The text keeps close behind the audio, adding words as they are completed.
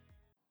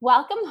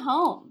Welcome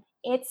home.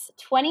 It's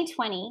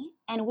 2020,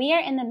 and we are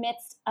in the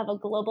midst of a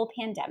global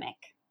pandemic,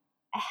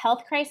 a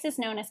health crisis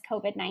known as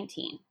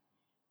COVID-19.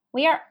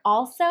 We are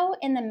also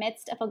in the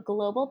midst of a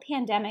global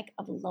pandemic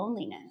of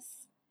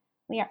loneliness.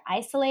 We are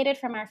isolated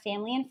from our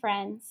family and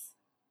friends,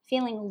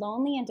 feeling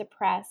lonely and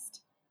depressed,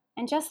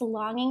 and just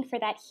longing for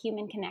that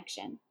human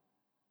connection.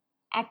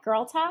 At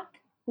Girl Talk,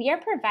 we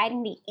are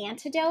providing the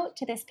antidote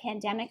to this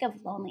pandemic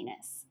of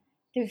loneliness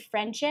through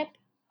friendship,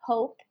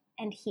 hope,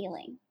 and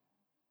healing.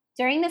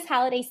 During this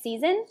holiday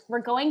season,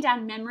 we're going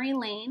down memory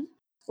lane,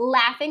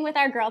 laughing with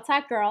our Girl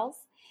Talk girls,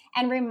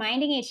 and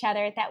reminding each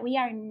other that we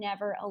are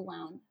never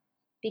alone.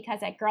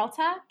 Because at Girl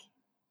Talk,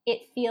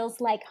 it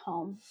feels like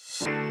home.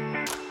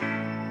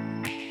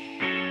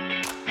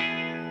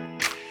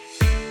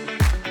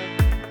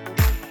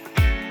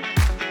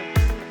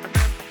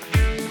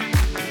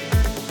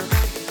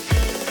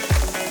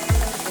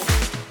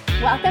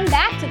 Welcome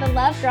back to the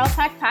Love Girl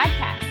Talk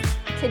podcast.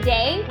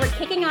 Today, we're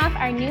kicking off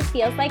our new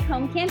Feels Like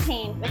Home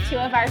campaign with two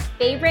of our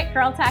favorite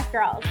Girl Talk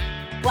girls.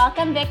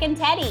 Welcome, Vic and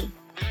Teddy.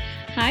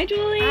 Hi,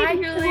 Julie. Hi,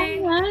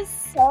 Julie.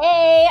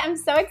 Hey, I'm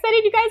so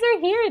excited you guys are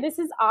here. This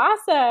is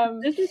awesome.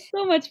 This is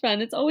so much fun.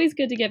 It's always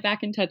good to get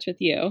back in touch with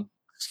you.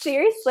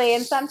 Seriously,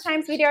 and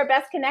sometimes we do our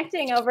best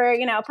connecting over,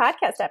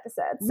 podcast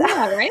episodes.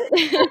 Yeah, right?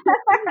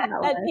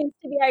 That seems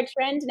to be our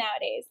trend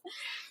nowadays.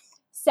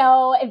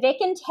 So Vic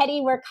and Teddy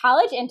were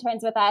college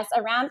interns with us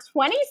around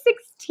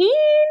 2016.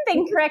 They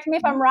can correct me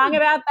if I'm wrong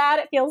about that.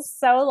 It feels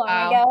so long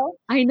ago.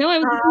 I know. I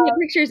was looking at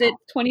pictures. It's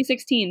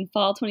 2016,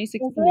 fall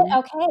 2016. Is it?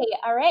 Okay.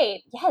 All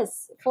right.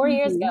 Yes. 4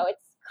 years ago. It's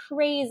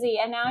crazy.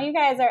 And now you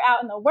guys are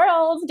out in the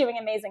world doing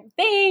amazing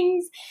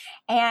things.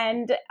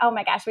 And oh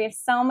my gosh, we have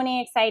so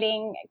many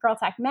exciting Girl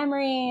Talk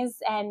memories.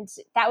 And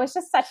that was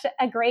just such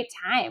a great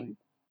time.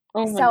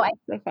 Oh my gosh,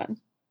 so fun.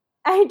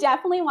 I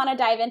definitely want to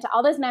dive into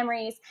all those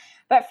memories.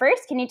 But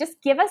first, can you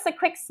just give us a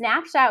quick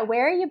snapshot?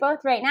 Where are you both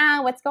right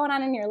now? What's going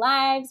on in your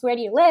lives? Where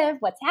do you live?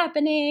 What's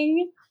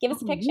happening? Give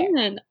us a picture.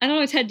 Man. I don't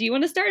know, Ted, do you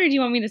want to start or do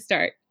you want me to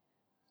start?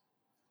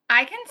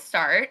 I can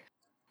start.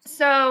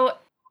 So,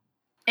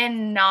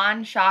 in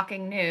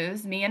non-shocking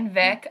news, me and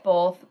Vic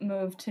both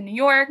moved to New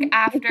York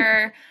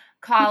after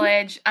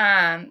college.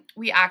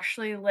 We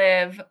actually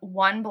live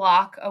one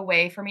block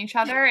away from each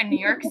other in New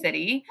York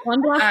City.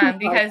 One block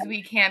because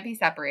we can't be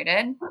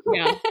separated.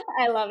 Yeah.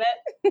 I love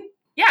it.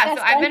 Yeah,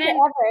 so I've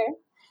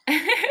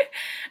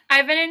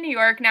been in New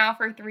York now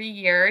for 3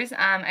 years.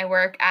 I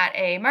work at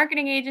a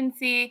marketing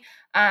agency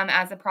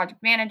as a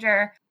project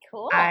manager.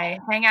 Cool. I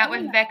hang out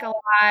with Vic a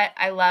lot.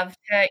 I love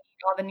to eat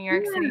all the New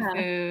York City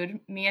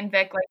food. Me and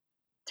Vic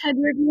Ted,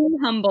 you're being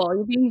humble.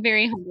 You're being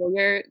very humble.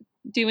 You're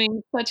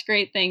doing such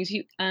great things.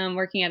 You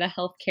working at a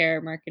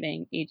healthcare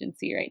marketing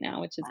agency right now,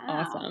 which is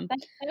awesome.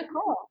 That's so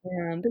cool.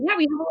 But yeah,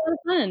 we have a lot of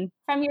fun.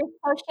 From your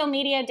social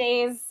media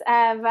days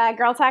of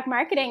Girl Talk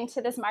marketing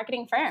to this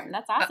marketing firm.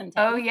 That's awesome, Ted.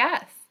 Oh,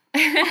 yes.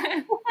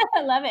 I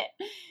love it.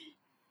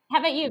 How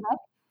about you, Vic?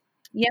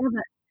 Yeah,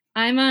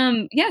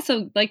 I'm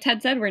so like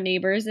Ted said, we're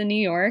neighbors in New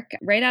York.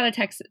 Right out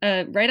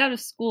of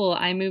school,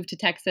 I moved to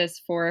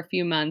Texas for a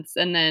few months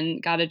and then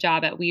got a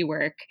job at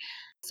WeWork.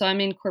 So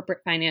I'm in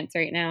corporate finance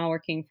right now,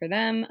 working for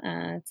them.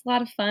 It's a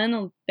lot of fun,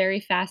 a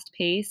very fast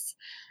pace,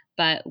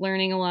 but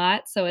learning a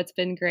lot. So it's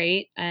been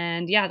great.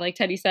 And yeah, like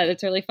Teddy said,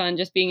 it's really fun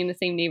just being in the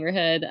same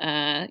neighborhood,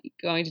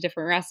 going to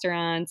different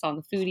restaurants, on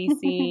the foodie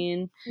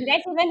scene. You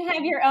guys even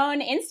have your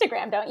own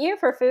Instagram, don't you,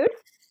 for food?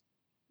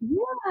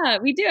 Yeah,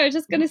 we do. I was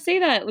just going to say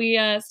that. We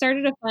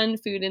started a fun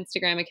food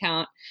Instagram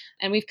account,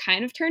 and we've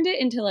kind of turned it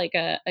into like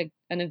an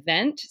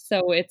event.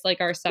 So it's like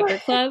our supper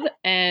club,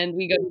 and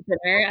we go to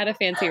dinner at a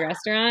fancy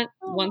restaurant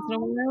once in a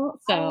while.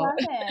 So I love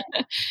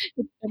it.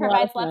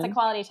 Provides lots of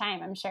quality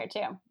time, I'm sure,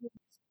 too.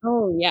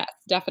 Oh, yes,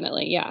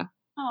 definitely. Yeah.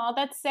 Oh,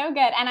 that's so good.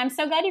 And I'm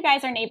so glad you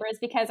guys are neighbors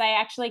because I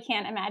actually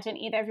can't imagine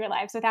either of your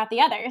lives without the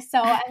other. So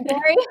I'm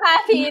very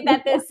happy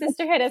that this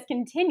sisterhood has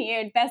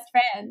continued. Best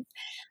friends.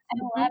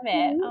 I love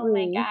it. Oh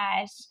my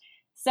gosh.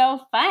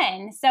 So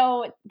fun.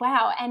 So,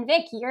 wow. And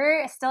Vic,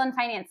 you're still in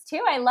finance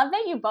too. I love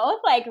that you both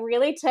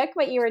really took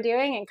what you were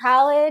doing in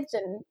college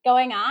and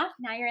going off.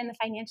 Now you're in the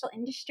financial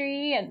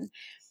industry and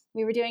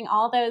we were doing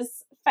all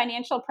those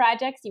financial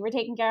projects. You were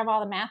taking care of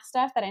all the math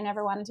stuff that I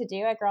never wanted to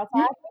do at Girl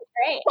Talk.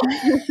 Great.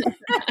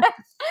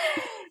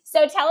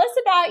 So tell us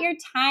about your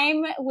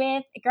time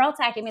with Girl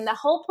Talk. I mean, the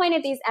whole point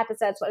of these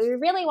episodes, what we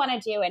really want to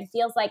do and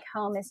feels like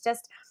home is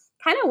just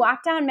kind of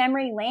walk down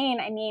memory lane.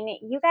 I mean,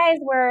 you guys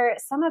were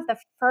some of the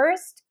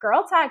first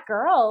Girl Talk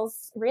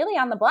girls really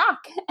on the block.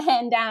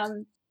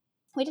 And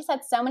we just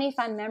had so many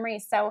fun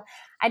memories. So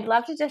I'd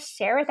love to just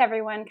share with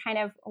everyone kind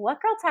of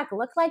what Girl Talk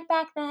looked like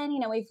back then.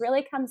 We've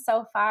really come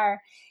so far.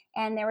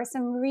 And there were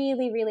some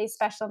really, really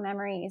special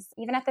memories,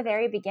 even at the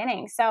very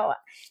beginning. So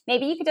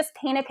maybe you could just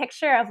paint a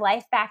picture of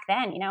life back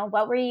then.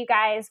 What were you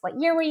guys? What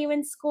year were you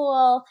in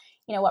school?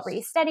 What were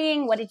you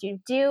studying? What did you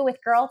do with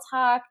Girl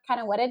Talk? Kind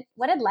of what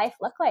did life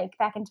look like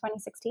back in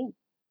 2016?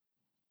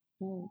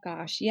 Oh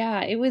gosh,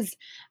 yeah,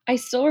 I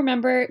still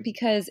remember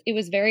because it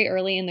was very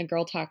early in the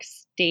Girl Talk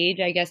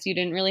stage. I guess you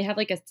didn't really have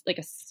like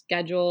a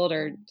scheduled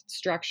or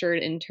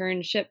structured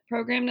internship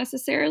program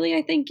necessarily,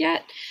 I think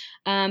yet.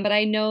 But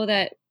I know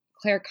that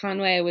Claire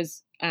Conway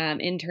was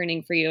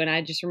interning for you, and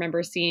I just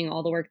remember seeing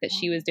all the work that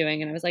she was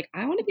doing, and I was like,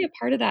 I want to be a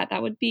part of that.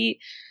 That would be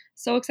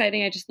so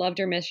exciting. I just loved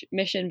her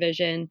mission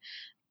vision.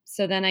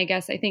 So then I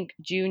think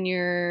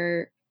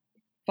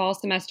fall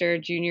semester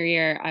junior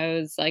year, I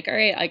was like, all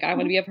right, like I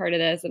want to be a part of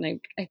this. And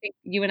I think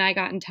you and I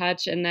got in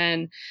touch, and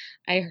then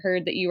I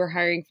heard that you were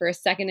hiring for a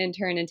second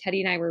intern, and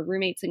Teddy and I were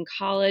roommates in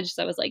college.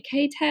 So I was like,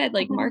 hey Ted,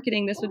 like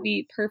marketing, this would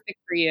be perfect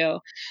for you.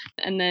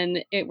 And then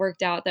it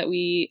worked out that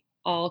we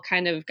all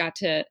kind of got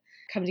to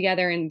come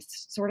together and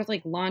sort of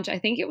like launch. I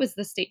think it was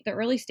the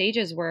early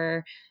stages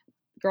were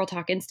Girl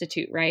Talk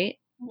Institute, right?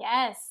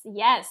 Yes.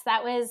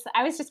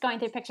 I was just going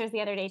through pictures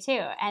the other day too.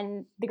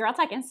 And the Girl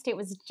Talk Institute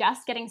was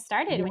just getting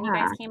started when you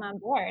guys came on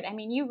board. I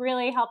mean, you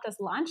really helped us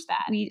launch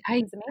that.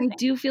 I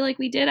do feel like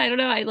we did. I don't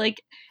know. I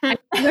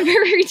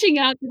remember reaching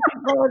out to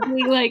people and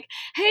being like,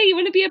 hey, you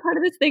want to be a part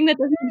of this thing that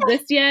doesn't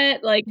exist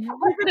yet? Like, here's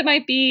what it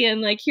might be.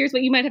 And like, here's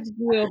what you might have to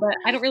do, but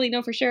I don't really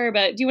know for sure,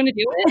 but do you want to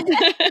do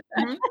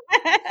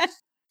it?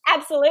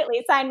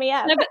 Absolutely. Sign me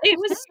up. No, but it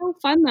was so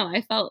fun though.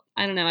 I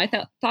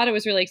thought it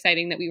was really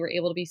exciting that we were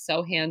able to be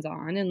so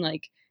hands-on and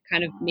like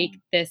kind of make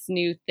this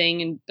new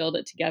thing and build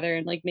it together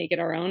and like make it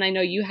our own. I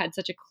know you had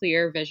such a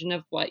clear vision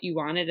of what you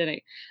wanted,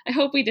 and I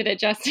hope we did it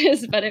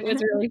justice, but it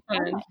was really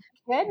fun. Oh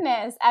my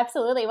goodness.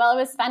 Absolutely. Well, it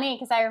was funny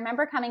because I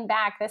remember coming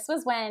back. This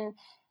was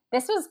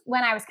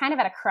when I was kind of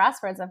at a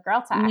crossroads of Girl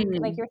Talk. Like you were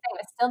saying,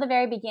 it was still the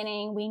very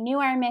beginning. We knew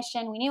our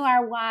mission. We knew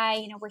our why.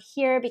 You know, we're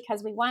here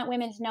because we want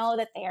women to know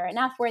that they are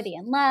enough, worthy,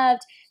 and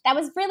loved. That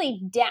was really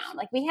down.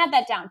 Like we had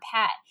that down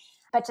pat.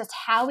 But just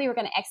how we were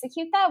going to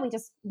execute that, we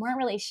just weren't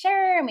really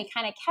sure. And we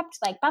kind of kept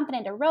like bumping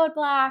into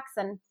roadblocks.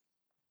 And,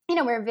 you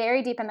know, we're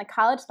very deep in the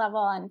college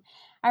level. And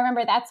I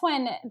remember that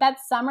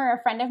summer,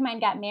 a friend of mine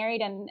got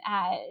married, and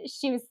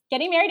she was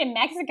getting married in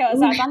Mexico.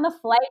 So I was on the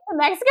flight to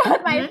Mexico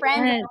with my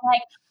friends. And I'm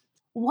like,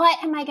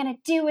 what am I going to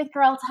do with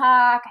Girl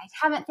Talk? I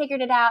haven't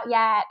figured it out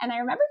yet. And I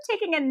remember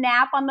taking a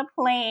nap on the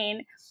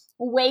plane,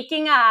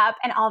 waking up,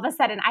 and all of a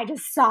sudden I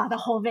just saw the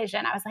whole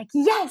vision. I was like,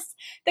 yes,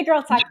 the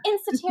Girl Talk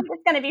Institute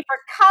is going to be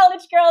for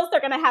college girls.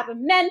 They're going to have a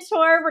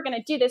mentor. We're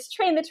going to do this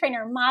train the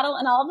trainer model.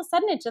 And all of a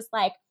sudden it just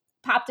like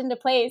popped into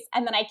place.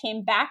 And then I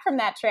came back from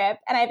that trip,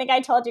 and I think I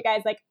told you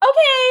guys like,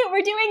 okay,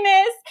 we're doing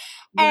this.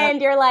 Yep.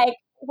 And you're like,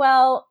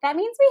 well, that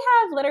means we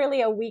have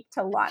literally a week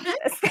to launch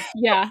this.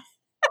 Yeah.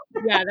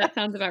 Yeah, that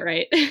sounds about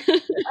right.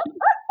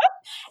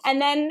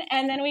 And then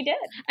we did.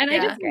 And I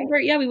just remember,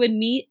 we would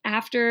meet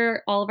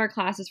after all of our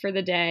classes for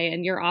the day,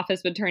 and your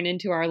office would turn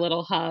into our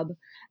little hub,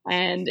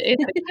 and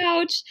it's a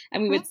couch,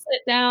 and we would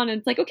sit down, and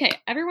it's like, okay,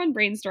 everyone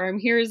brainstorm.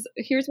 Here's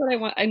what I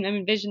want. I'm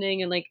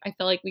envisioning, and like I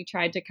felt like we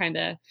tried to kind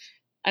of,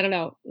 I don't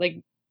know,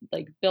 like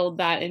build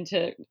that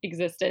into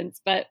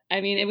existence. But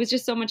I mean, it was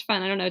just so much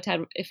fun. I don't know,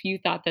 Ted, if you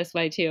thought this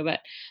way too, but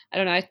I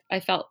don't know. I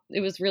felt it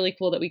was really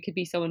cool that we could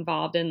be so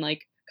involved in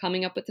like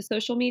coming up with the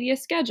social media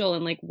schedule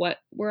and like what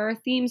were our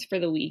themes for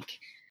the week.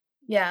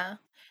 Yeah.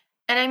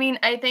 And I mean,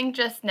 I think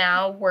just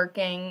now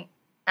working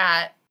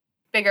at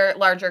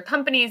larger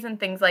companies and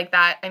things like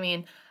that, I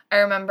mean, I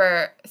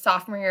remember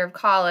sophomore year of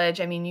college,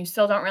 I mean, you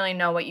still don't really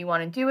know what you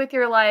want to do with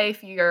your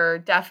life. You're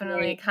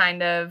definitely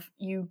kind of,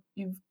 you've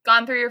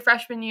gone through your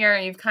freshman year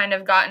and you've kind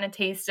of gotten a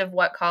taste of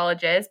what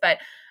college is. But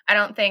I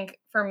don't think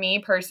for me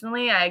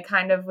personally, I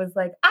kind of was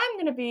like, I'm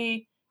going to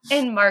be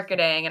in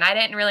marketing, and I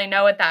didn't really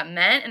know what that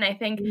meant. And I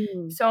think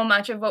so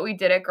much of what we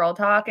did at Girl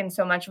Talk and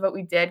so much of what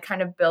we did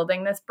kind of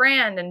building this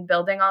brand and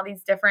building all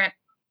these different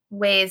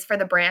ways for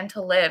the brand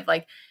to live,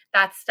 like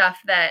that's stuff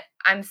that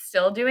I'm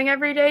still doing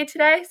every day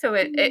today. So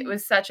it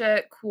was such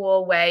a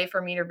cool way for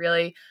me to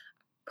really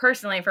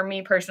personally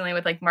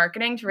with like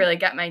marketing to really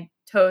get my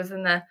toes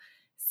in the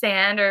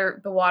sand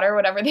or the water,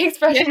 whatever the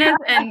expression is,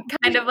 and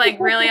kind of like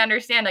really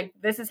understand like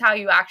this is how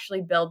you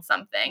actually build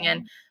something.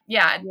 And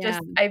just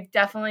I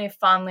definitely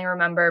fondly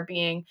remember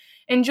being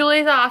in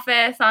Julie's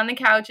office on the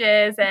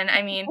couches, and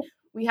I mean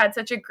we had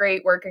such a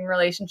great working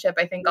relationship.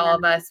 I think all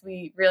of us,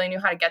 we really knew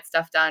how to get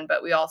stuff done,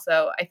 but we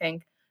also, I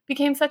think,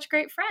 became such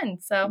great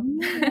friends. So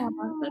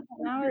that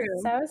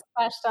was so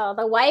special.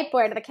 The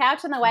whiteboard, the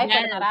couch and the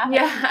whiteboard in that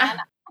office.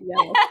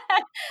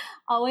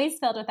 Always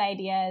filled with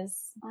ideas.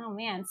 Oh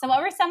man. So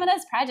what were some of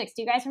those projects?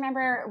 Do you guys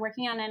remember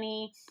working on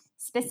any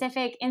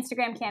specific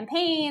Instagram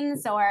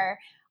campaigns or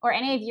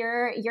any of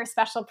your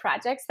special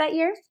projects that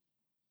year?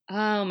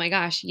 Oh my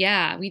gosh.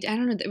 Yeah. I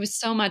don't know. There was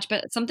so much,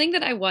 but something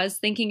that I was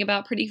thinking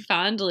about pretty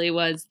fondly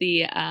was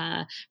the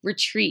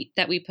retreat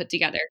that we put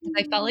together.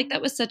 I felt like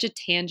that was such a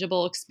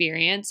tangible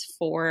experience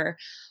for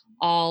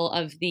all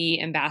of the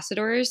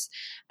ambassadors.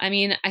 I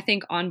mean, I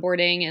think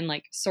onboarding and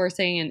like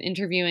sourcing and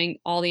interviewing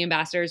all the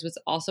ambassadors was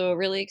also a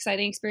really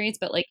exciting experience,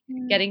 but like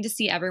getting to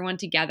see everyone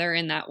together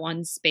in that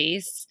one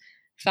space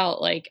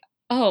felt like,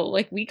 oh,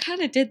 like we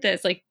kind of did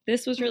this. Like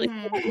this was really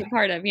cool to be a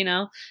part of, you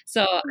know?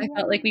 So I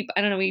felt like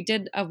we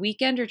did a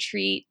weekend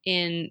retreat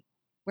in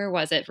where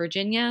was it?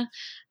 Virginia,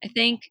 I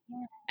think.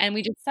 And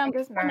we just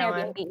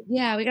Maryland.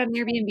 Yeah, we got an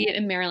Airbnb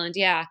in Maryland.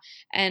 Yeah.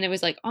 And it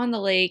was like on the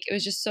lake. It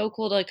was just so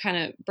cool to kind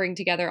of bring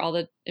together all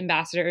the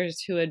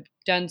ambassadors who had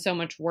done so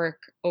much work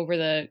over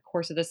the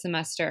course of the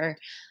semester,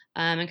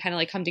 and kind of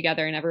like come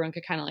together, and everyone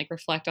could kind of like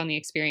reflect on the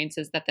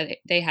experiences that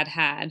they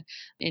had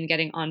in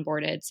getting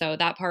onboarded. So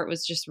that part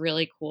was just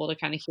really cool to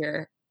kind of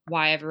hear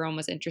why everyone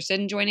was interested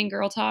in joining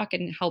Girl Talk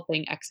and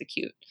helping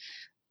execute.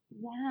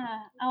 Yeah.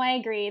 Oh, I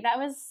agree. That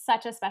was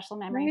such a special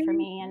memory for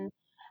me. And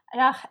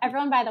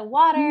everyone by the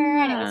water,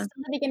 and it was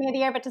still the beginning of the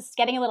year, but just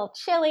getting a little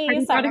chilly.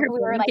 So I remember we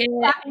were like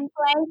wrapping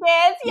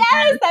blankets.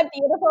 Yes, that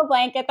beautiful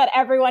blanket that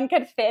everyone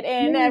could fit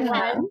in at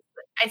once.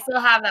 I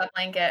still have that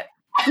blanket.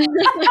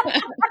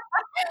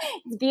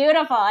 It's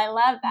beautiful. I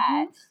love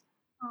that.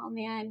 Oh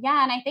man.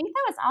 Yeah. And I think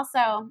that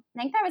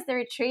was the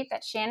retreat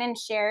that Shannon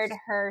shared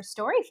her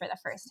story for the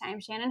first time.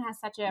 Shannon has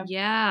such a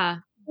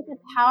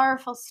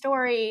powerful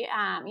story,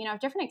 of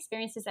different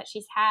experiences that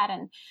she's had.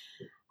 And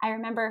I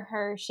remember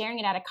her sharing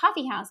it at a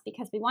coffee house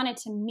because we wanted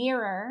to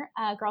mirror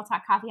a Girl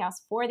Talk coffee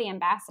house for the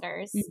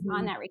ambassadors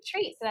on that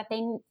retreat so that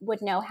they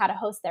would know how to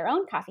host their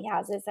own coffee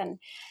houses.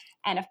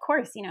 And of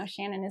course,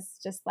 Shannon is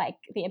just like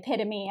the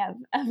epitome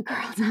of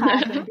Girl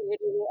Talk and beauty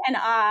and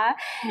awe.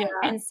 Yeah.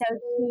 And so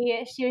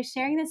she was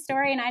sharing this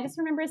story, and I just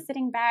remember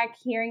sitting back,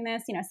 hearing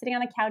this, sitting on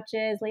the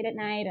couches late at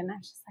night, and I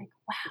was just like,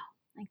 wow,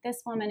 like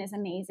this woman is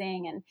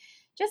amazing. And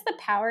just the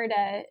power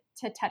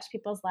to touch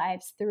people's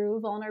lives through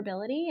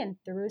vulnerability and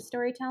through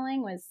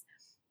storytelling was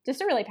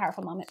just a really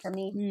powerful moment for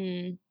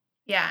me.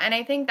 Yeah, and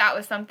I think that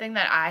was something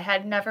that I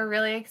had never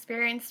really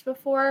experienced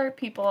before.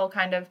 People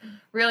kind of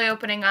really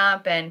opening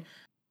up and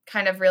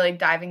kind of really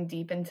diving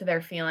deep into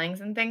their feelings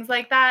and things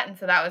like that. And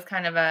so that was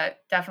kind of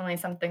definitely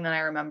something that I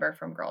remember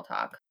from Girl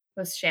Talk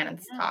was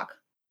Shannon's talk.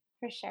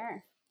 For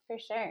sure.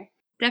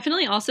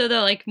 Definitely also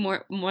though, like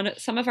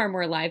some of our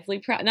more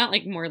lively, not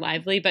like more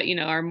lively, but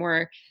our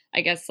more,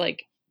 I guess,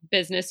 like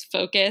business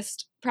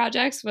focused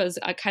projects was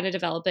kind of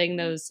developing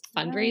those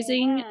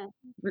fundraising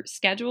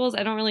schedules.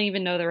 I don't really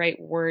even know the right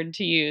word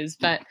to use,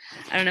 but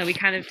I don't know. We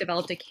kind of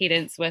developed a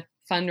cadence with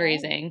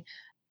fundraising.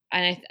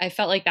 And I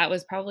felt like that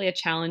was probably a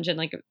challenge and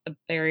like a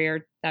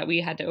barrier that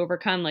we had to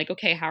overcome. Like,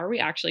 okay, how are we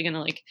actually going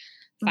to like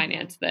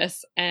finance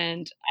this?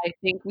 And I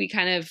think we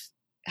kind of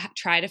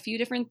tried a few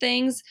different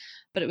things,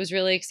 but it was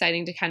really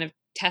exciting to kind of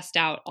test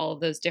out all of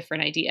those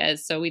different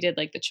ideas. So we did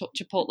like the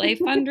Chipotle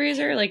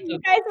fundraiser. Like you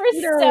guys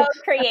were so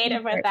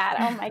creative with that.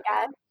 Oh my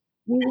God.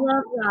 We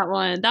love that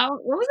one.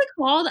 What was it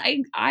called?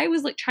 I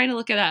was like trying to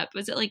look it up.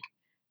 Was it like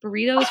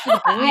burritos for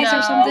the boys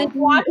or something?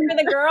 Walk for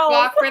the girls.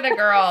 Walk for the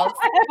girls.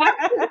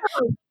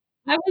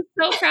 I was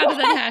so proud of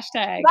that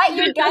hashtag. But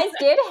you guys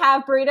did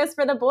have burritos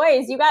for the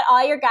boys. You got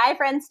all your guy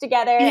friends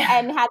together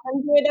and had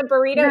them do the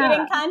burrito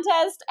eating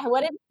contest.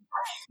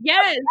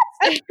 Yes.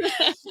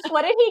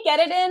 What did he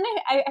get it in?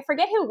 I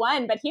forget who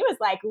won, but he was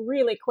like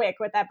really quick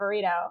with that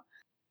burrito.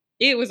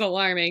 It was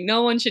alarming.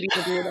 No one should eat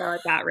a burrito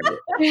at that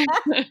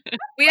rate.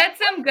 We had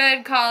some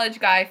good college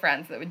guy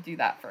friends that would do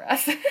that for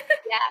us. Yeah.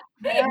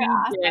 They were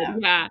awesome.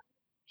 Yeah.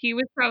 He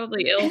was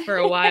probably ill for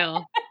a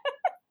while.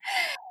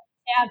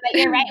 Yeah, but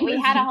you're right. We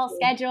had a whole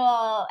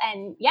schedule,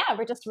 and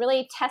we're just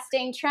really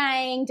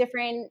trying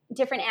different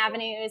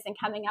avenues and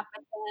coming up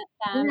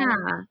with them.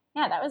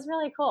 Yeah, that was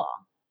really cool.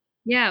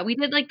 Yeah, we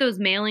did like those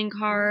mailing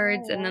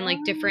cards and then like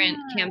different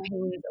campaigns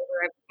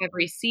over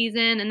every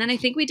season. And then I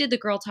think we did the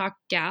Girl Talk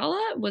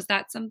Gala. Was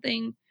that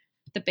something?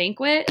 The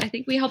banquet? I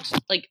think we helped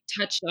like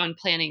touch on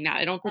planning that.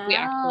 I don't think we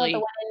actually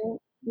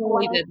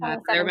did that.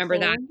 But I remember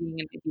that being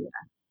an idea.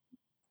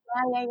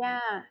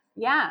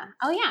 Yeah.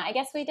 Oh yeah, I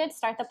guess we did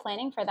start the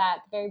planning for that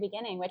at the very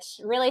beginning, which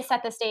really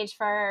set the stage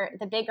for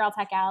the big Girl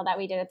Talk Gala that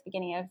we did at the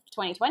beginning of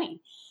 2020.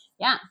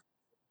 Yeah.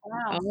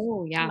 Wow.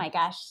 Oh yeah. Oh my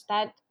gosh,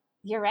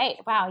 you're right.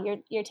 Wow,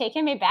 you're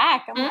taking me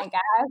back. Oh my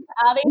gosh,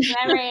 all these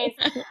memories.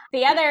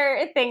 The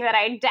other thing that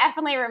I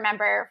definitely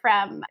remember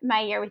from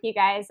my year with you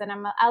guys, and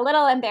I'm a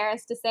little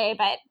embarrassed to say,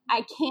 but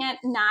I can't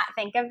not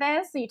think of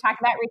this. So you talk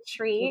about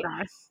retreat.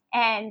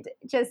 And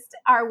just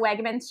our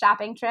Wegmans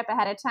shopping trip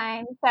ahead of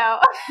time. So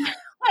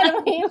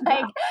when we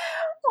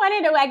went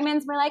into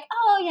Wegmans, we're like,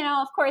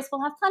 of course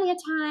we'll have plenty of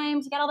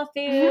time to get all the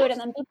food, and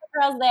then the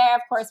girls there.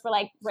 Of course, we're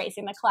like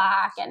racing the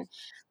clock and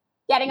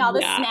getting all the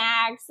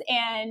snacks,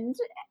 and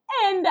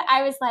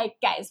I was like,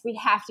 guys, we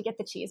have to get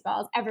the cheese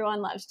balls.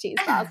 Everyone loves cheese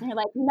balls, and you're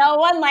like, no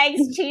one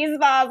likes cheese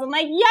balls. I'm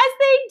like, yes,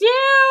 they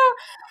do.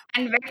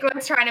 And Vic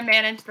was trying to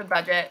manage the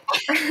budget.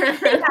 Trying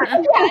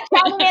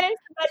to manage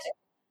the budget.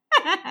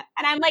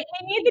 And I'm like,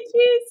 I need the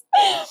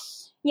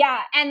cheese. Yeah.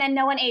 And then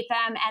no one ate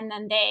them. And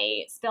then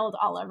they spilled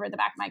all over the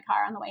back of my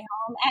car on the way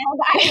home. And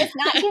I was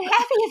not too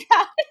happy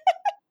about it.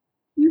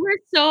 You were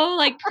so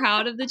like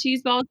proud of the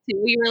cheese balls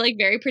too. You were like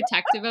very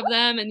protective of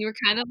them. And you were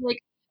kind of like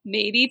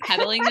maybe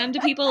peddling them to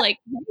people like,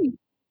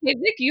 hey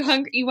Vic, you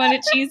hungry? You want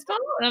a cheese ball?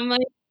 And I'm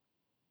like,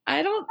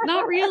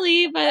 not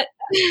really, but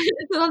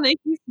it'll make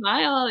you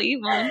smile. I'll eat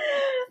one.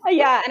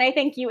 Yeah. And I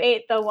think you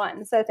ate the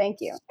one. So thank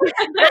you.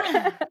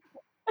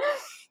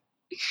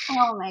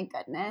 Oh my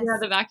goodness. Yeah,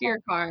 the back of your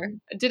car.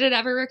 Did it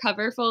ever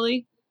recover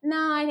fully?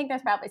 No, I think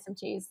there's probably some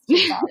cheese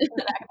balls in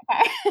the back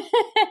of the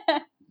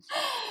car.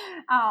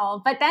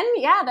 Oh, but then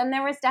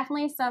there was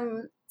definitely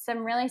some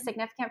really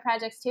significant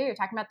projects too. You're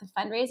talking about the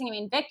fundraising. I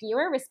mean, Vic, you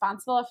were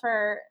responsible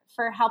for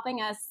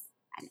helping us,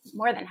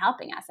 more than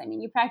helping us. I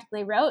mean, you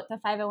practically wrote the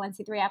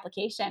 501c3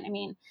 application. I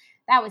mean,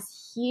 that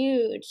was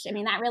huge. I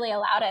mean, that really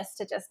allowed us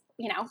to just,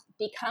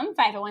 become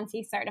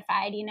 501c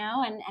certified,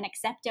 and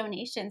accept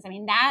donations. I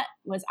mean, that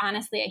was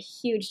honestly a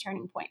huge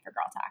turning point for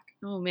Girl Talk.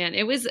 Oh man,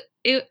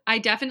 I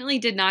definitely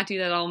did not do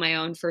that all on my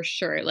own for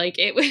sure. Like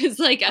it was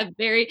like a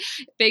very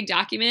big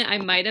document. I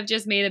might have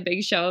just made a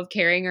big show of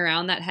carrying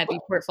around that heavy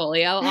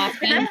portfolio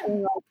often.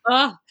 Like,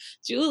 oh,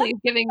 Julie's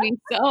giving me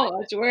so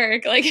much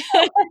work. Like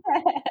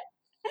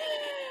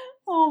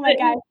oh my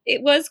gosh.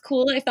 It was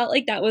cool. I felt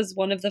like that was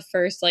one of the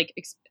first, like,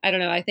 I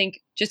don't know. I think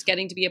just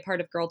getting to be a part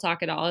of Girl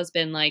Talk at all has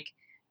been like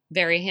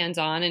very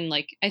hands-on. And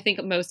like, I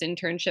think most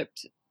internship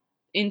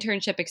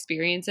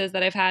experiences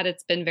that I've had,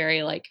 it's been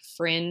very like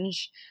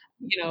fringe,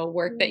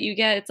 work that you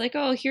get. It's like,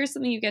 oh, here's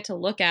something you get to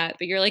look at,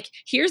 but you're like,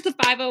 here's the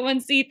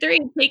 501c3,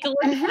 take a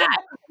look at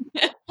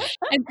that.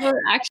 And so it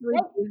actually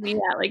gave me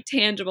that like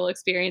tangible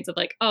experience of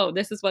like, oh,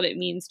 this is what it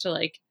means to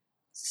like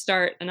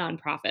start a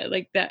nonprofit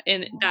like that.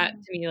 And that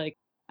to me, like,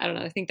 I don't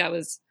know, I think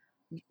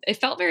it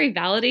felt very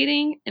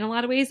validating in a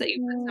lot of ways that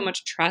you put so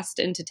much trust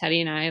into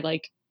Teddy and I,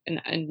 like,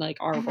 and like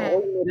our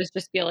role. You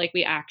just feel like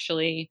we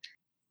actually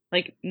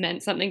like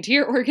meant something to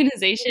your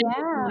organization.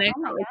 Yeah. And I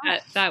felt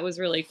like that was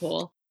really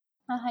cool.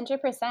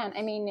 100%.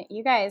 I mean,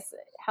 you guys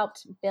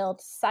helped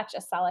build such a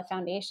solid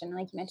foundation.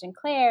 Like you mentioned,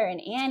 Claire and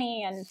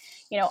Annie and,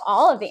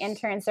 all of the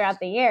interns throughout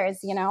the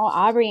years,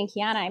 Aubrey and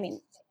Kiana. I mean,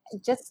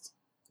 just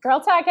Girl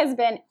Talk has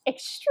been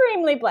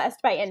extremely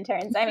blessed by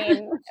interns. I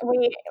mean,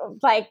 we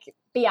like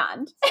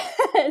beyond.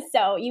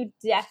 So you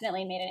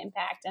definitely made an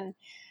impact. And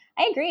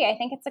I agree. I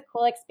think it's a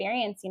cool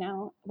experience,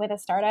 with a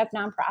startup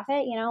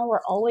nonprofit,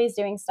 we're always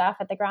doing stuff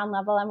at the ground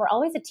level and we're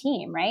always a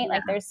team, right? Yeah.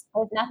 Like there's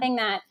nothing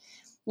that,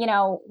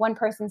 one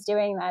person's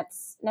doing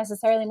that's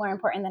necessarily more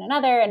important than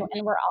another. And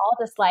we're all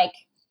just like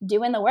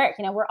doing the work,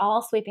 we're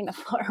all sweeping the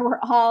floor. We're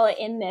all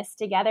in this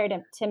together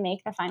to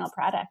make the final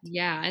product.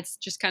 Yeah. It's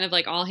just kind of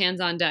like all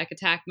hands on deck,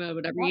 attack mode,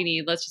 whatever you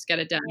need. Let's just get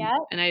it done. Yep.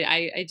 And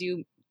I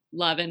do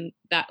love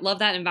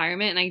that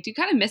environment. And I do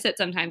kind of miss it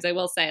sometimes. I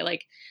will say,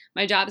 like,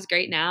 my job is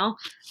great now.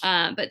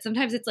 But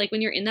sometimes it's like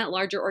when you're in that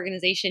larger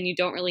organization, you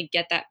don't really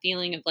get that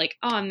feeling of like,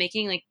 oh, I'm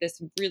making like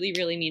this really,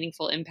 really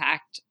meaningful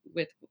impact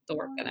with the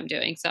work that I'm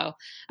doing. So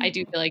I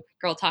do feel like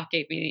Girl Talk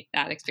gave me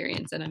that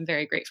experience and I'm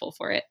very grateful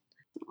for it.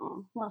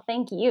 Oh, well,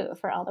 thank you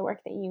for all the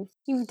work that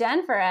you've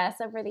done for us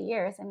over the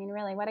years. I mean,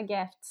 really, what a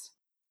gift.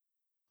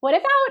 What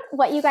about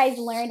what you guys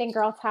learned in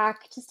Girl Talk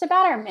just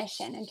about our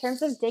mission in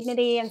terms of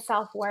dignity and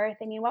self-worth?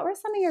 I mean, what were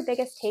some of your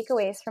biggest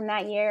takeaways from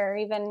that year or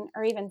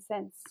even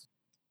since?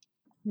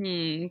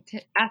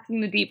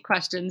 Asking the deep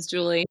questions,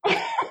 Julie.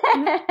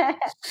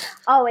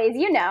 Always,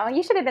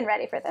 you should have been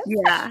ready for this.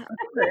 Yeah, of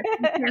course.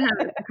 I can't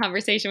have a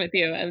conversation with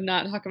you and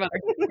not talk about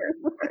our career,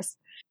 of course.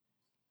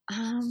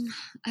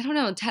 I don't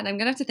know, Ted, I'm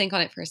going to have to think on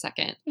it for a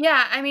second.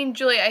 Yeah, I mean,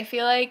 Julie, I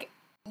feel like,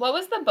 what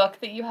was the book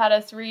that you had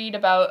us read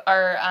about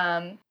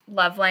our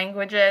love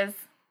languages?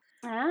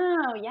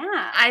 Oh,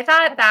 yeah. I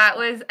thought that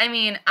was, I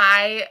mean,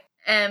 I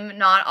am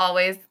not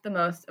always the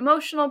most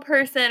emotional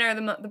person or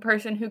the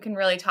person who can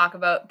really talk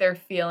about their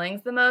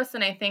feelings the most.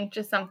 And I think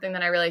just something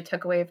that I really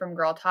took away from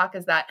Girl Talk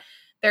is that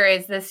there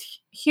is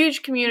this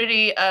huge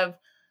community of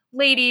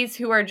ladies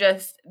who are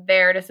just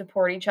there to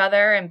support each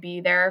other and be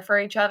there for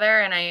each other.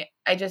 And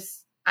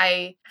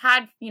I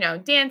had,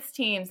 dance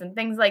teams and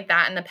things like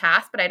that in the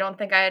past, but I don't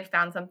think I had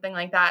found something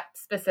like that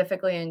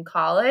specifically in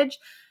college.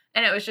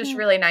 And it was just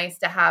really nice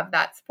to have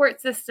that support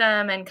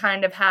system and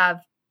kind of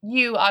have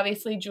you,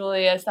 obviously,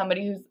 Julie, as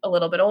somebody who's a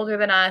little bit older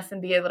than us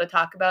and be able to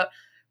talk about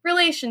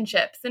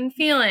relationships and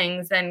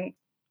feelings and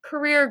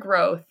career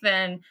growth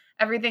and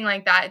everything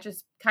like that. It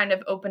just kind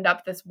of opened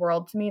up this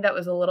world to me that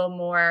was a little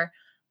more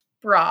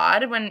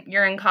broad. When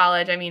you're in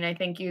college, I mean, I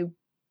think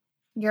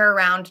you're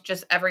around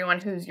just everyone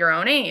who's your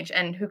own age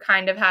and who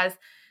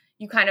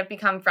you kind of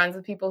become friends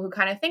with people who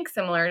kind of think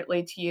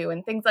similarly to you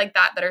and things like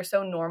that are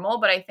so normal.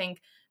 But I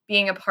think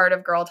being a part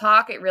of Girl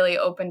Talk, it really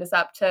opened us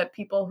up to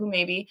people who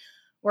maybe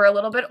were a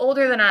little bit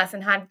older than us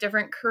and had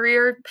different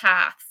career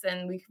paths.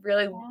 And we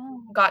really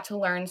got to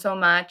learn so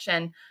much.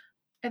 And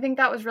I think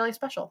that was really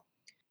special.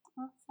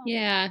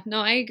 Yeah, no,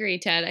 I agree,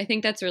 Ted. I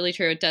think that's really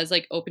true. It does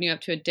like open you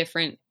up to a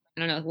different,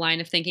 line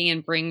of thinking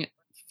and bring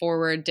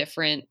forward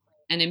different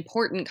and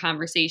important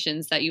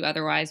conversations that you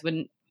otherwise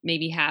wouldn't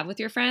maybe have with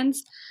your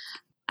friends.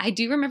 I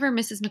do remember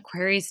Mrs.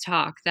 McQuarrie's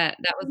talk that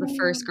was the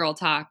first Girl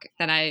Talk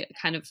that I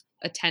kind of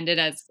attended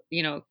as,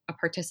 a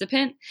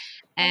participant.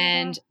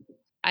 And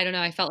I don't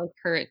know, I felt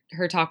like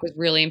her talk was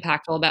really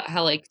impactful about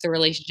how like the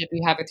relationship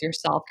you have with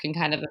yourself can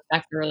kind of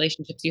affect the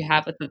relationships you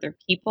have with other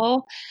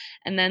people.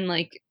 And then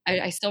like,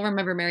 I still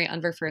remember Mary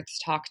Unverferth's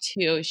talk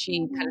too.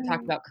 She kind of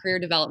talked about career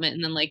development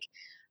and then like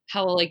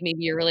how like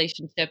maybe your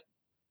relationship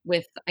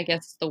with, I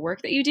guess, the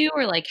work that you do,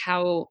 or like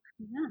how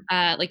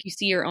Yeah. like you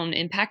see your own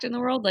impact in the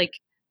world. Like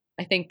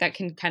I think that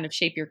can kind of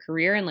shape your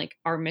career and like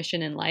our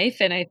mission in life.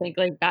 And I think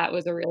like that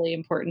was a really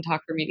important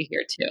talk for me to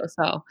hear too.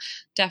 So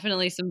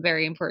definitely some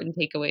very important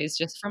takeaways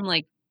just from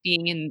like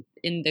being in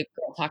the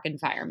Girl Talk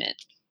environment.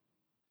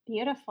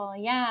 Beautiful.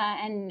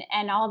 Yeah.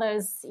 And all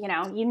those,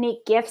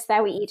 unique gifts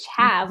that we each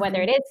have,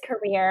 whether it is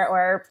career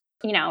or,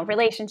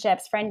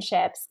 relationships,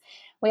 friendships,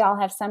 we all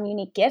have some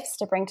unique gifts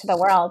to bring to the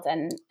world.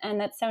 And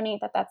that's so neat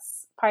that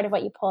that's part of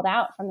what you pulled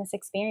out from this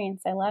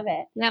experience. I love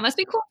it. Yeah, it must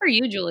be cool for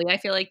you, Julie. I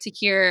feel like to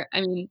hear,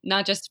 I mean,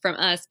 not just from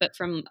us, but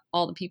from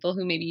all the people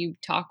who maybe you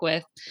talk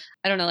with,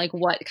 I don't know, like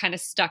what kind of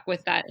stuck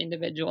with that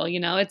individual,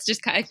 It's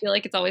just, I feel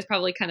like it's always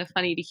probably kind of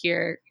funny to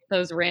hear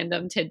those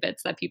random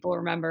tidbits that people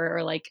remember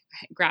or like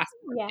grasp.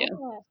 Yeah.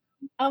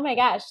 Oh my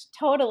gosh,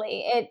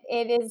 totally.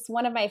 It is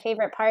one of my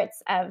favorite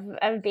parts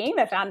of being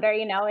the founder,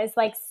 is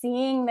like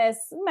seeing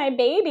my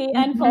baby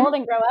unfold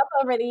and grow up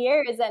over the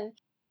years.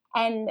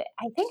 And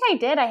I think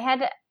I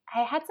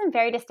had some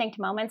very distinct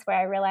moments where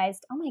I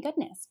realized, oh my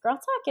goodness, Girl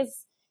Talk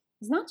is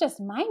not just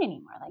mine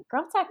anymore. Like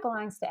Girl Talk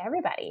belongs to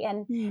everybody.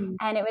 And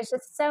it was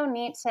just so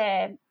neat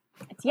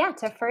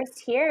to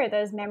first hear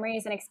those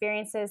memories and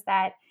experiences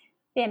that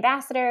the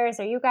ambassadors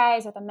or you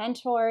guys or the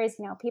mentors,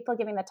 people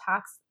giving the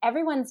talks,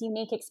 everyone's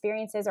unique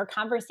experiences or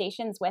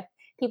conversations with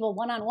people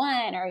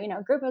one-on-one or,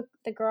 a group of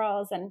the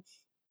girls. And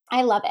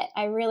I love it.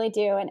 I really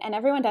do. And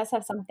everyone does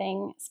have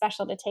something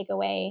special to take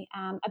away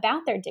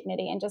about their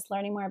dignity and just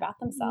learning more about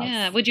themselves.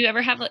 Yeah. Did you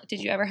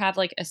ever have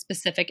like a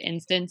specific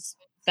instance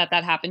that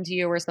happened to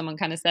you where someone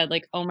kind of said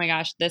like, oh my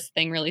gosh, this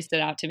thing really stood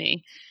out to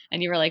me.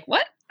 And you were like,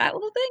 what? That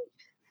little thing?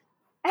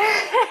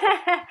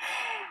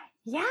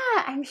 Yeah,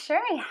 I'm sure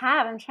I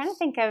have. I'm trying to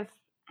think of,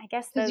 I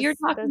guess because you're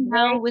talking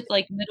now with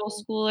like middle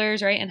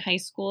schoolers, right? And high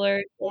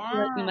schoolers. Yeah. I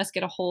feel like we must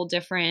get a whole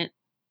different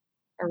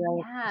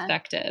array of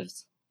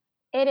perspectives.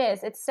 It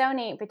is. It's so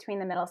neat between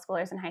the middle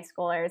schoolers and high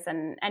schoolers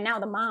and now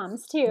the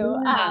moms too.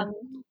 Yeah.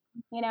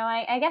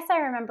 I guess I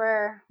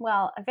remember,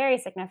 well, a very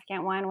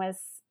significant one was,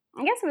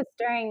 I guess it was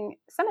during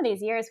some of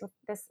these years with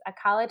a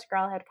college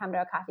girl had come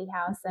to a coffee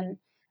house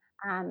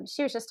and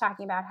she was just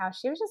talking about how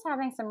she was just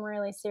having some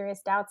really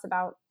serious doubts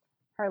about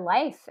her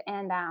life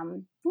and,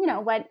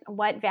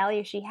 what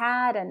value she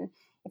had and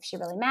if she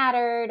really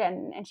mattered.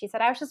 And she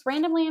said, I was just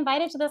randomly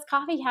invited to this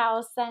coffee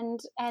house. And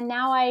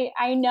now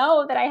I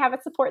know that I have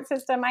a support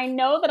system. I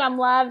know that I'm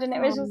loved. And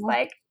it was just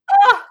like,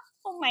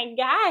 oh my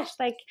gosh,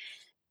 like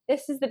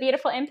this is the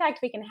beautiful impact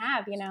we can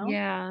have,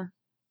 Yeah.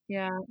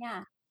 Yeah.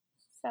 Yeah.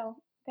 So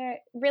they're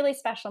really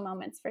special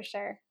moments for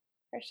sure.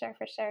 For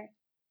sure.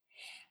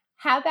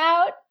 How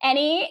about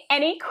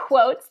any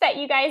quotes that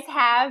you guys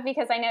have?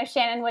 Because I know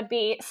Shannon would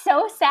be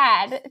so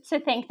sad to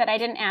think that I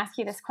didn't ask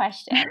you this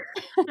question.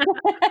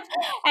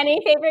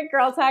 Any favorite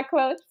Girl Talk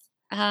quotes?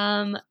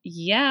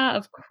 Yeah,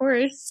 of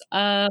course.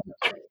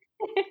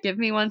 Give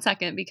me 1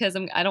 second because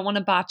I don't want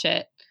to botch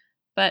it,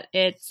 but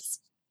it's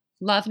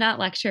love not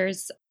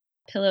lectures,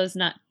 pillows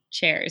not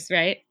chairs,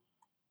 right?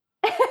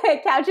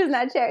 Couches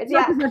not chairs.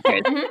 Yeah. Not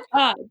chairs.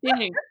 Oh,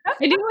 dang.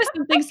 I knew it was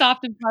something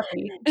soft and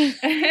fluffy.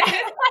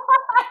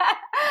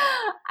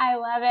 I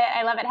love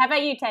it. How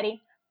about you,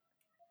 Teddy?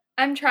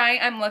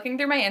 I'm looking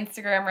through my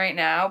Instagram right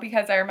now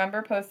because I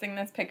remember posting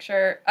this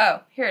picture.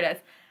 Oh, here it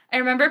is. I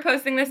remember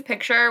posting this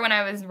picture when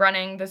I was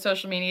running the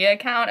social media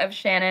account of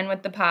Shannon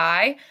with the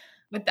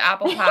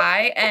apple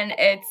pie, and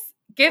it's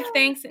give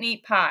thanks and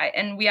eat pie.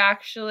 And we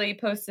actually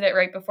posted it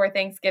right before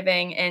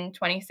Thanksgiving in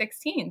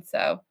 2016.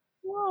 So.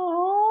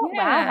 Oh,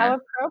 yeah. Wow,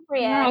 how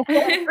appropriate. Wow,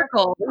 full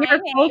circle.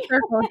 We're full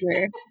circle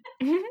here.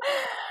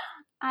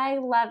 I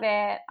love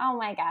it. Oh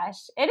my gosh.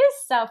 It is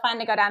so fun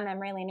to go down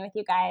memory lane with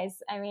you guys.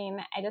 I mean,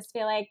 I just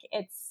feel like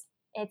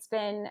it's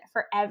been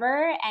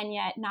forever and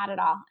yet not at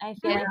all. I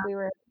feel like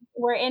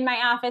we're in my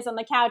office on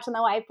the couch on the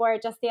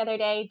whiteboard just the other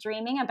day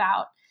dreaming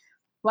about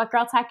what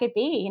Girl Talk could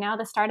be,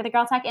 the start of the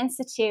Girl Talk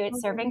Institute,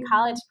 serving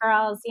college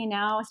girls,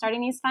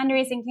 starting these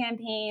fundraising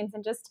campaigns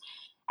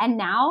and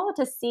now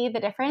to see the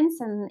difference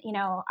in,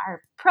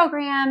 our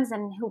programs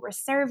and who we're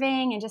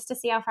serving and just to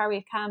see how far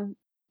we've come.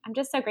 I'm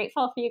just so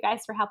grateful for you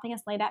guys for helping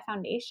us lay that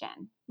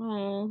foundation.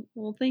 Oh,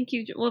 well, thank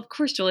you. Well, of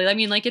course, Julie. I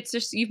mean, like, it's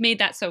just, you've made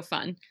that so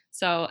fun.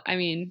 So, I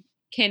mean,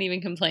 can't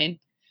even complain.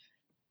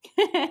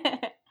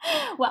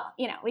 Well,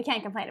 we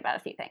can't complain about a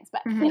few things,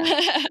 but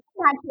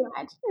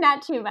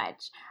not too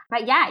much.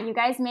 But yeah, you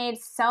guys made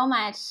so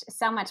much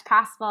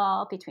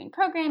possible between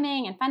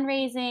programming and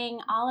fundraising,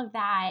 all of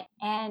that.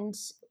 And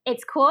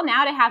it's cool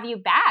now to have you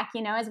back,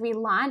 as we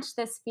launch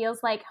this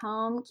Feels Like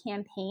Home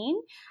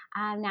campaign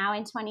now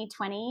in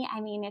 2020.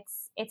 I mean,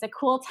 it's a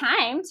cool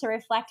time to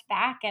reflect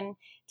back and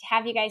to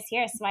have you guys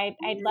here. So I'd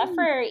love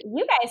for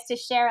you guys to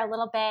share a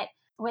little bit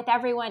with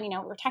everyone.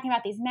 We're talking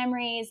about these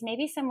memories,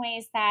 maybe some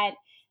ways that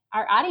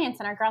our audience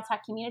and our Girl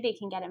Talk community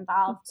can get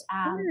involved.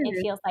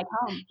 It feels like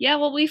home. Yeah,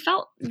 well, we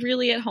felt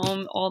really at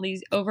home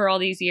over all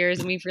these years,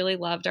 and we've really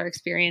loved our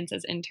experience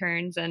as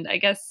interns. And I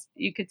guess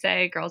you could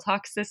say Girl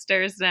Talk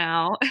sisters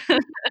now.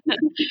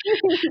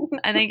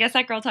 And I guess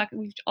at Girl Talk,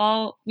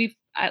 we've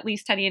at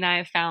least Teddy and I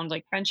have found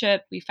like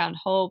friendship, we found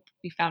hope,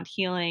 we found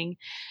healing.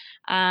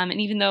 And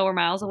even though we're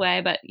miles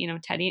away, but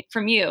Teddy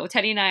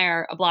and I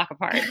are a block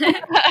apart.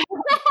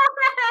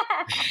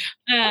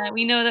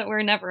 We know that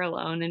we're never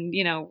alone, and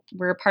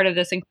we're a part of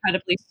this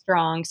incredibly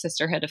strong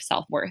sisterhood of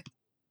self-worth.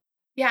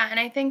 Yeah, and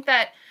I think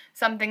that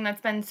something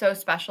that's been so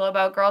special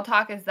about Girl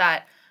Talk is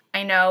that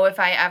I know if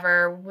I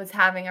ever was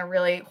having a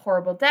really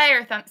horrible day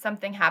or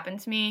something happened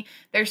to me,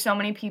 there's so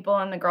many people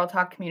in the Girl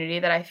Talk community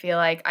that I feel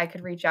like I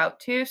could reach out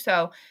to.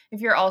 So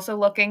if you're also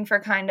looking for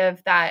kind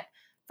of that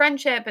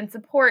friendship and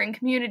support and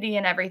community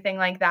and everything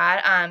like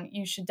that,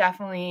 you should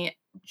definitely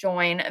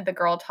join the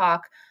Girl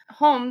Talk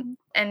home.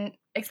 And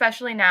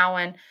especially now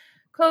when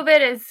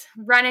COVID is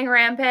running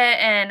rampant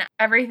and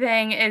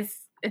everything it's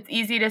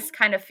easy to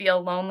kind of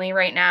feel lonely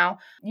right now,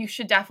 you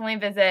should definitely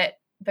visit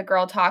the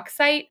Girl Talk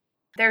site.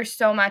 There's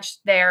so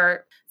much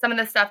there. Some of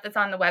the stuff that's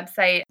on the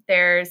website,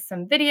 there's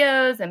some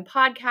videos and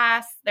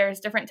podcasts. There's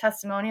different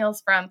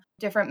testimonials from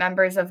different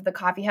members of the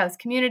coffee house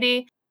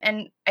community.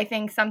 And I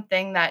think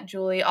something that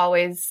Julie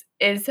always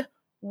is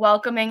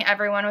welcoming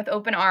everyone with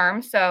open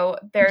arms. So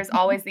there's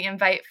always the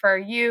invite for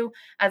you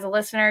as a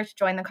listener to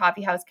join the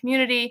coffee house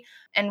community.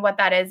 And what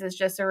that is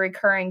just a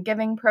recurring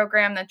giving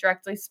program that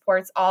directly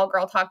supports all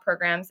Girl Talk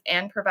programs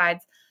and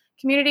provides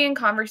community and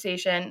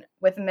conversation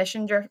with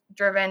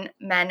mission-driven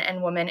men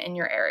and women in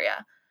your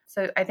area.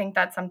 So I think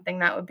that's something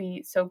that would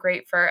be so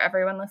great for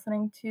everyone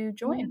listening to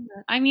join.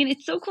 I mean,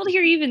 it's so cool to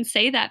hear you even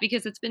say that,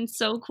 because it's been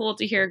so cool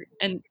to hear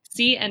and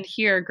see and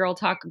hear Girl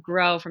Talk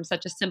grow from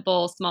such a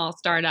simple, small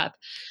startup.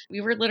 We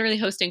were literally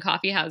hosting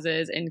coffee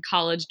houses in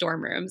college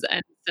dorm rooms.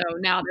 And so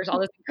now there's all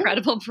this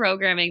incredible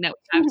programming that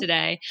we have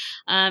today.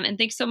 And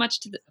thanks so much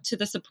to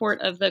the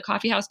support of the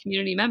coffee house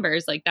community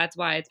members. Like, that's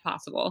why it's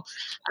possible.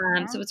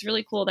 So it's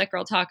really cool that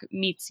Girl Talk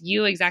meets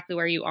you exactly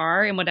where you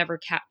are in whatever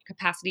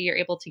capacity you're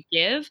able to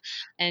give.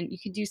 And you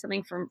can do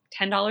something for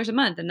 $10 a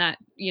month, and that,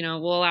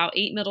 will allow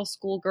 8 middle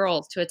school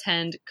girls to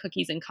attend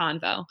Cookies and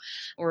Convo.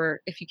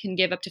 Or if you can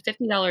give up to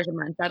 $50 a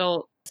month,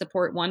 that'll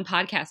support one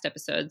podcast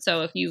episode.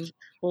 So if you've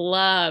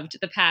loved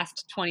the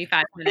past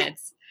 25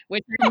 minutes,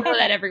 which I know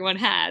that everyone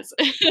has,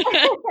 $50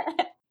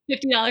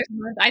 a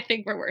month, I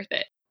think we're worth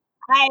it.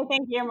 I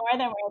think you're more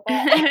than worth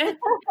it.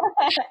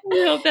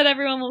 We hope that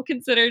everyone will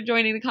consider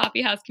joining the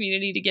coffee house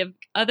community to give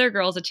other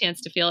girls a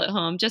chance to feel at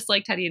home, just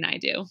like Teddy and I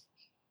do.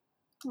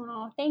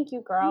 Oh, thank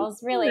you,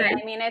 girls. Really. I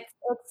mean, it's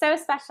so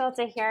special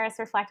to hear us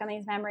reflect on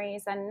these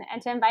memories and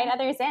to invite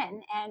others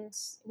in. And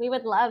we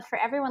would love for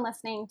everyone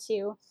listening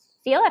to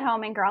feel at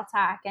home in Girl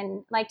Talk.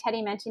 And like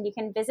Teddy mentioned, you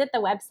can visit the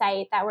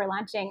website that we're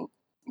launching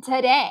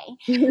today.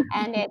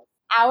 And it's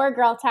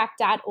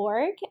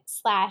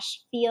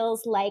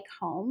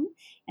ourgirltalk.org/feels-like-home.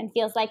 And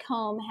feels like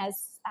home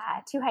has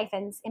 2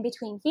 hyphens in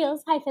between,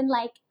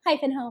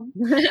 feels-like-home.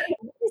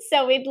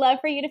 So we'd love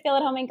for you to feel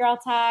at home in Girl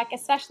Talk,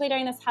 especially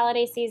during this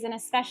holiday season,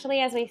 especially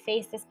as we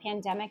face this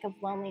pandemic of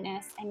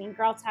loneliness. I mean,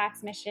 Girl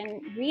Talk's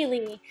mission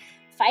really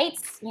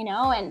fights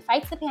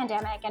the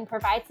pandemic and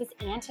provides this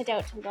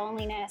antidote to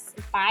loneliness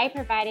by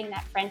providing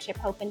that friendship,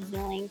 hope, and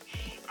healing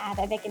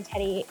that Vic and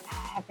Teddy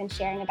have been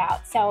sharing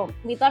about. So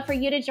we'd love for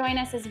you to join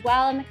us as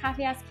well in the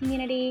coffee house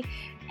community.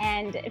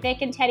 And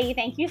Vic and Teddy,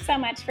 thank you so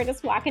much for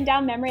just walking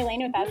down memory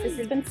lane with us. This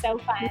has been so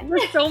fun. It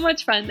was so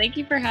much fun. Thank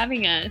you for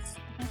having us.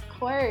 Of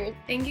course.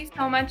 Thank you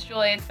so much,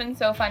 Julie. It's been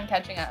so fun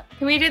catching up.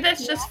 Can we do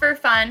this just for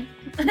fun?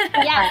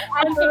 Yeah,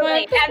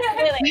 absolutely.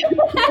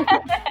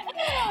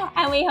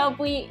 And we hope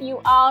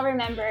you all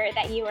remember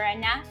that you are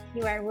enough,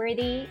 you are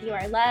worthy, you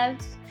are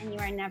loved, and you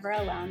are never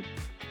alone.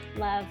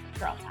 Love,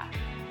 Girl Talk.